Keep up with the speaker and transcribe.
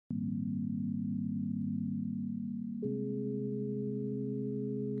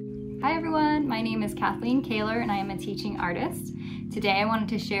Hi everyone, my name is Kathleen Kaller and I am a teaching artist. Today I wanted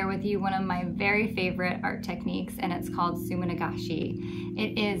to share with you one of my very favorite art techniques, and it's called Suminagashi.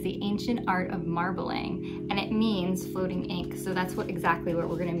 It is the ancient art of marbling, and it means floating ink. So that's exactly what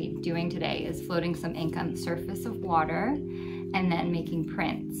we're going to be doing today, is floating some ink on the surface of water and then making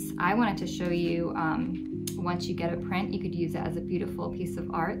prints. I wanted to show you, once you get a print, you could use it as a beautiful piece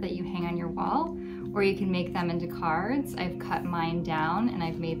of art that you hang on your wall, or you can make them into cards. I've cut mine down and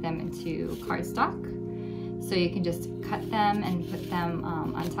I've made them into cardstock. So you can just cut them and put them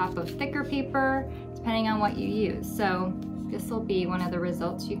on top of thicker paper, depending on what you use. So this will be one of the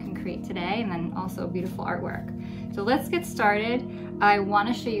results you can create today, and then also beautiful artwork. So let's get started. I want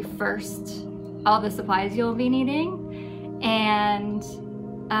to show you first all the supplies you'll be needing. And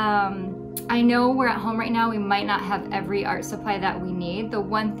I know we're at home right now, we might not have every art supply that we need. The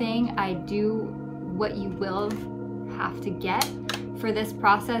one thing what you will have to get for this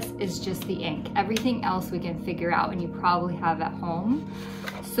process is just the ink. Everything else we can figure out and you probably have at home.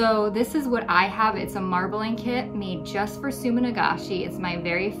 So this is what I have. It's a marbling kit made just for Suminagashi. It's my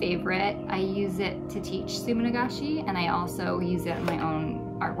very favorite. I use it to teach Suminagashi, and I also use it in my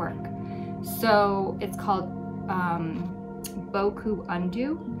own artwork. So it's called Boku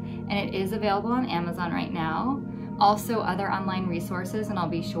Undo, and it is available on Amazon right now. Also other online resources, and I'll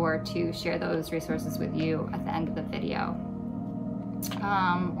be sure to share those resources with you at the end of the video,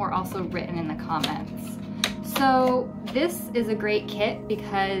 or also written in the comments. So this is a great kit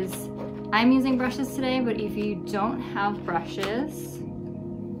because I'm using brushes today, but if you don't have brushes,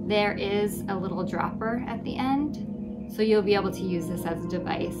 there is a little dropper at the end, so you'll be able to use this as a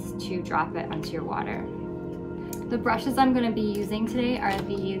device to drop it onto your water. The brushes I'm going to be using today are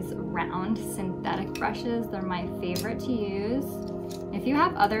these round synthetic brushes. They're my favorite to use. If you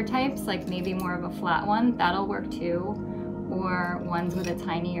have other types, like maybe more of a flat one, that'll work too, or ones with a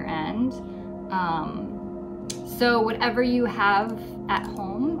tinier end. So whatever you have at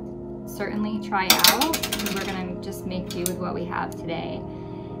home, certainly try out. We're going to just make do with what we have today.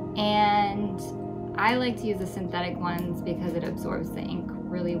 And I like to use the synthetic ones because it absorbs the ink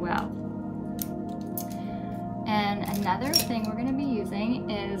really well. And another thing we're going to be using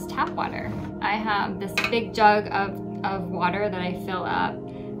is tap water. I have this big jug of water that I fill up,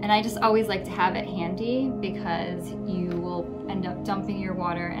 and I just always like to have it handy because you will end up dumping your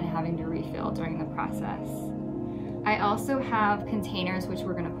water and having to refill during the process. I also have containers which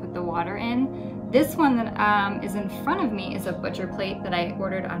we're going to put the water in. This one that is in front of me is a butcher plate that I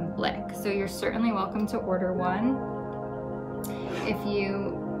ordered on Blick, so you're certainly welcome to order one. If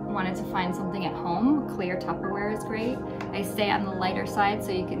you wanted to find something at home, clear Tupperware is great. I stay on the lighter side so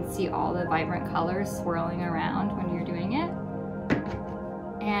you can see all the vibrant colors swirling around when you're doing it.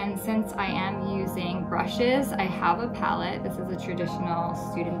 And since I am using brushes, I have a palette. This is a traditional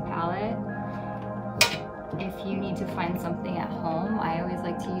student palette. If you need to find something at home, I always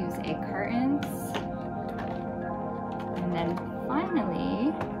like to use a curtains. And then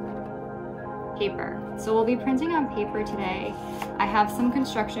finally, paper. So we'll be printing on paper today. I have some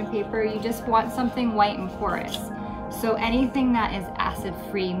construction paper. You just want something white and porous. So anything that is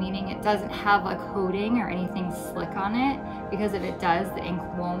acid-free, meaning it doesn't have a coating or anything slick on it, because if it does, the ink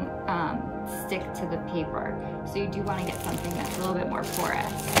won't stick to the paper. So you do want to get something that's a little bit more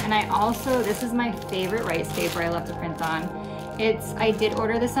porous. And I also, this is my favorite rice paper I love to print on. I did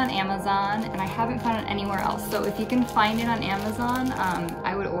order this on Amazon, and I haven't found it anywhere else. So if you can find it on Amazon,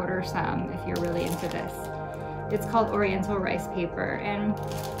 I would order some if you're really into this. It's called Oriental rice paper, and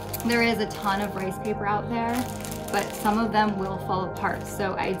there is a ton of rice paper out there, but some of them will fall apart.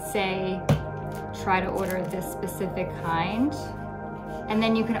 So I'd say try to order this specific kind. And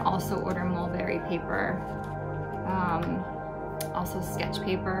then you can also order mulberry paper, also sketch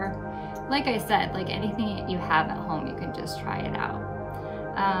paper. Like I said, like anything you have at home, you can just try it out.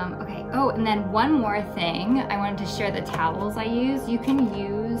 Okay, oh, and then one more thing. I wanted to share the towels I use. You can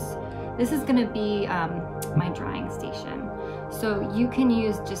use, this is gonna be my drying station. So you can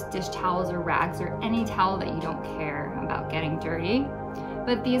use just dish towels or rags or any towel that you don't care about getting dirty.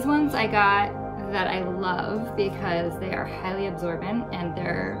 But these ones I got that I love because they are highly absorbent and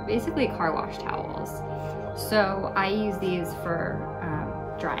they're basically car wash towels. So I use these for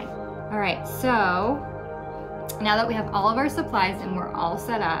drying. All right, so now that we have all of our supplies and we're all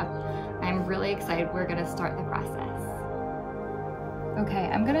set up, I'm really excited. We're gonna start the process.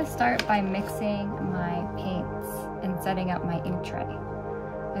 Okay, I'm gonna start by mixing my paints and setting up my ink tray.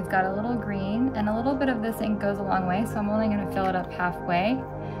 I've got a little green, and a little bit of this ink goes a long way, so I'm only gonna fill it up halfway.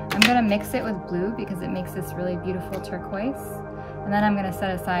 I'm gonna mix it with blue because it makes this really beautiful turquoise. And then I'm gonna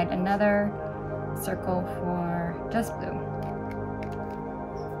set aside another circle for just blue.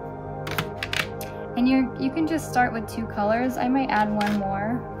 And you can just start with 2 colors. I might add one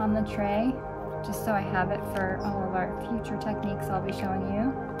more on the tray, just so I have it for all of our future techniques I'll be showing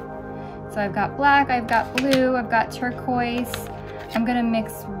you. So I've got black, I've got blue, I've got turquoise. I'm gonna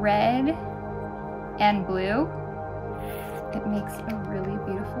mix red and blue. It makes a really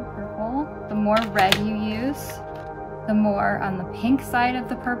beautiful purple. The more red you use, the more on the pink side of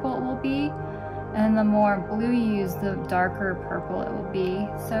the purple it will be. And the more blue you use, the darker purple it will be.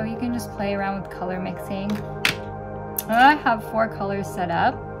 So you can just play around with color mixing. I have 4 colors set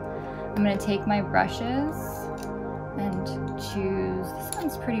up. I'm gonna take my brushes and choose, this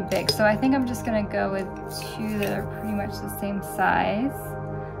one's pretty big, so I think I'm just gonna go with 2 that are pretty much the same size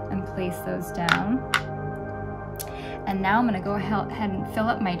and place those down. And now I'm gonna go ahead and fill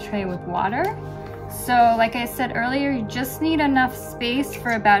up my tray with water. So like I said earlier, you just need enough space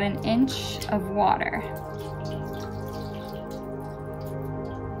for about 1 inch of water.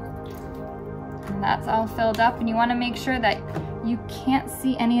 And that's all filled up, and you wanna make sure that you can't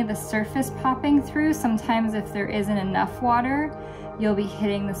see any of the surface popping through. Sometimes if there isn't enough water, you'll be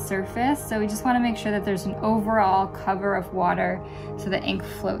hitting the surface. So we just wanna make sure that there's an overall cover of water so the ink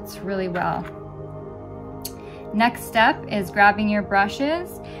floats really well. Next step is grabbing your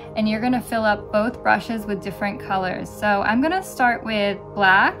brushes, and you're gonna fill up both brushes with different colors. So I'm gonna start with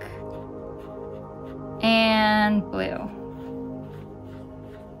black and blue.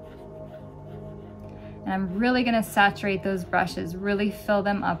 And I'm really gonna saturate those brushes, really fill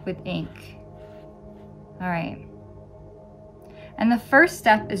them up with ink. All right. And the first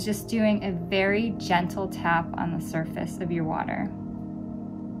step is just doing a very gentle tap on the surface of your water.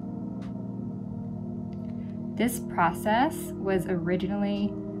 This process was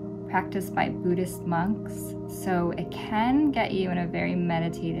originally practiced by Buddhist monks, so it can get you in a very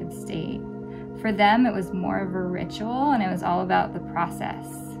meditative state. For them, it was more of a ritual, and it was all about the process.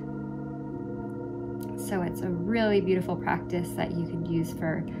 So it's a really beautiful practice that you could use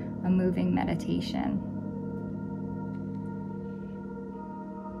for a moving meditation.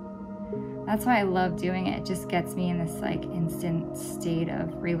 That's why I love doing it. It just gets me in this like instant state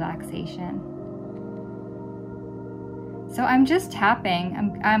of relaxation. So I'm just tapping,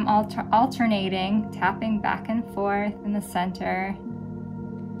 I'm alternating, tapping back and forth in the center.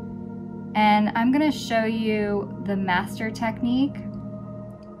 And I'm gonna show you the master technique.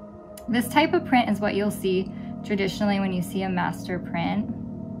 This type of print is what you'll see traditionally when you see a master print.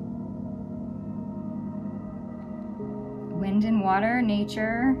 Wind and water,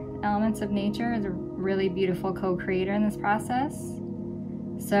 nature, elements of nature is a really beautiful co-creator in this process.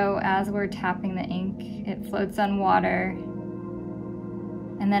 So as we're tapping the ink, it floats on water.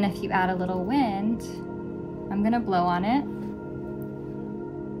 And then if you add a little wind, I'm gonna blow on it.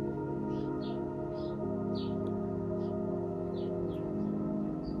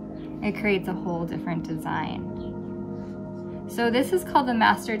 It creates a whole different design. So this is called the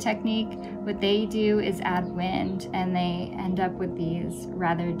master technique. What they do is add wind, and they end up with these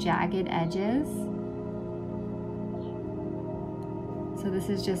rather jagged edges. So this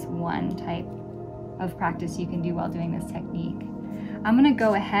is just one type of practice you can do while doing this technique. I'm gonna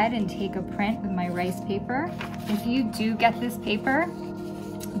go ahead and take a print with my rice paper. If you do get this paper,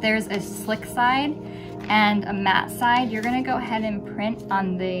 there's a slick side and a matte side. You're gonna go ahead and print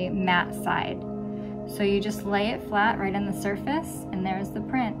on the matte side. So you just lay it flat right on the surface, and there's the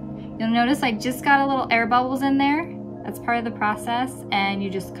print. You'll notice I just got a little air bubbles in there. That's part of the process, and you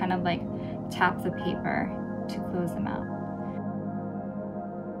just kind of like tap the paper to close them out.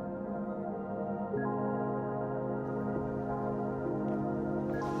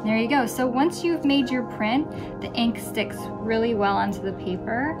 There you go. So once you've made your print, the ink sticks really well onto the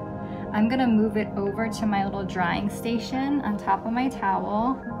paper. I'm gonna move it over to my little drying station on top of my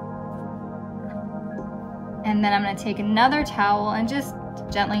towel. And then I'm gonna take another towel and just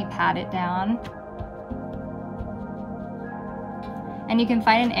gently pat it down. And you can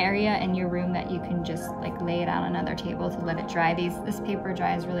find an area in your room that you can just like lay it on another table to let it dry. This paper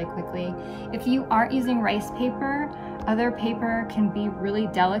dries really quickly. If you aren't using rice paper, other paper can be really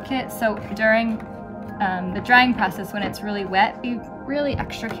delicate. So during the drying process, when it's really wet, be really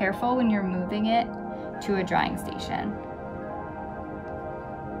extra careful when you're moving it to a drying station.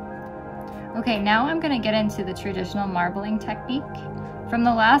 Okay, now I'm gonna get into the traditional marbling technique. From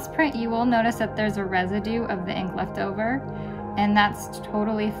the last print, you will notice that there's a residue of the ink left over, and that's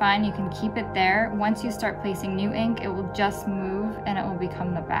totally fine. You can keep it there. Once you start placing new ink, it will just move and it will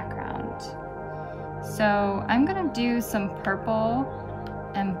become the background. So I'm gonna do some purple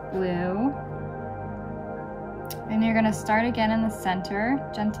and blue. And you're gonna start again in the center,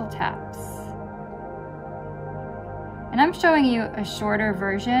 gentle taps. And I'm showing you a shorter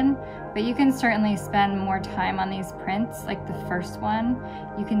version, but you can certainly spend more time on these prints. Like the first one,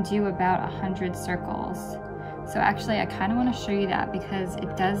 you can do about 100 circles. So actually I kind of want to show you that because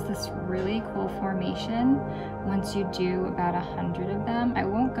it does this really cool formation once you do about 100 of them. I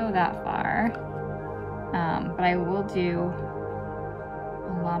won't go that far, but I will do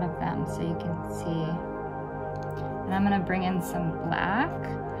a lot of them so you can see. And I'm going to bring in some black.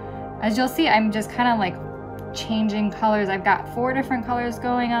 As you'll see, I'm just kind of like changing colors. I've got 4 different colors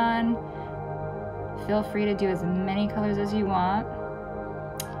going on. Feel free to do as many colors as you want.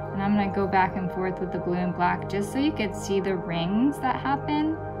 And I'm gonna go back and forth with the blue and black just so you could see the rings that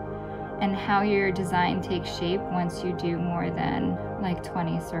happen and how your design takes shape once you do more than like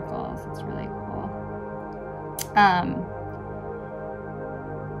 20 circles. It's really cool.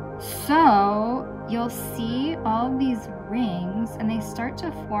 So you'll see all of these rings and they start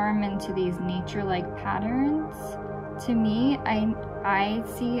to form into these nature-like patterns. To me, I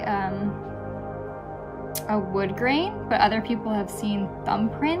see a wood grain, but other people have seen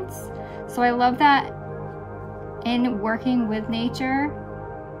thumbprints. So I love that in working with nature,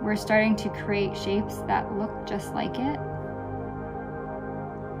 we're starting to create shapes that look just like it.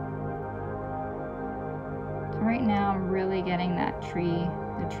 Right now, I'm really getting that tree,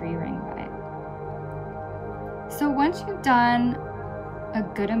 the tree ring vibe. So once you've done a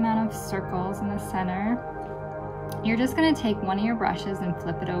good amount of circles in the center, you're just gonna take one of your brushes and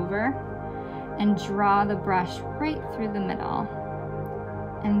flip it over and draw the brush right through the middle.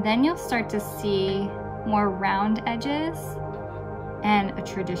 And then you'll start to see more round edges and a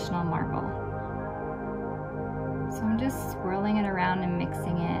traditional marble. So I'm just swirling it around and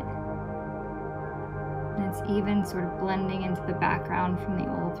mixing it. And it's even sort of blending into the background from the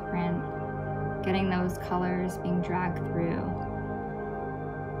old print, getting those colors being dragged through.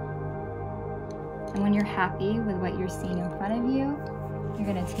 And when you're happy with what you're seeing in front of you, you're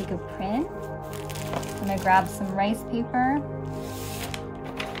gonna take a print. I'm gonna grab some rice paper.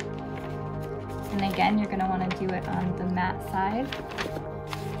 And again, you're gonna wanna do it on the matte side.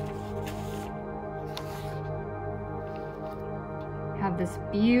 You have this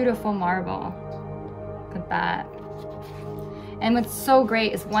beautiful marble. Look at that. And what's so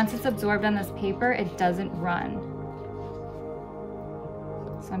great is once it's absorbed on this paper, it doesn't run.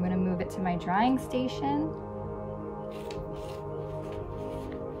 So I'm gonna move it to my drying station.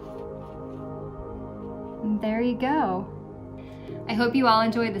 And there you go. I hope you all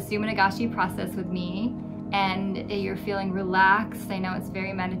enjoyed the Suminagashi process with me and you're feeling relaxed. I know it's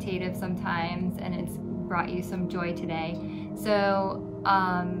very meditative sometimes and it's brought you some joy today. So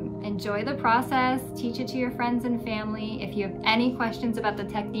enjoy the process, teach it to your friends and family. If you have any questions about the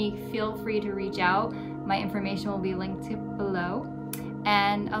technique, feel free to reach out. My information will be linked below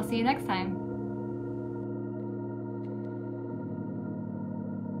and I'll see you next time.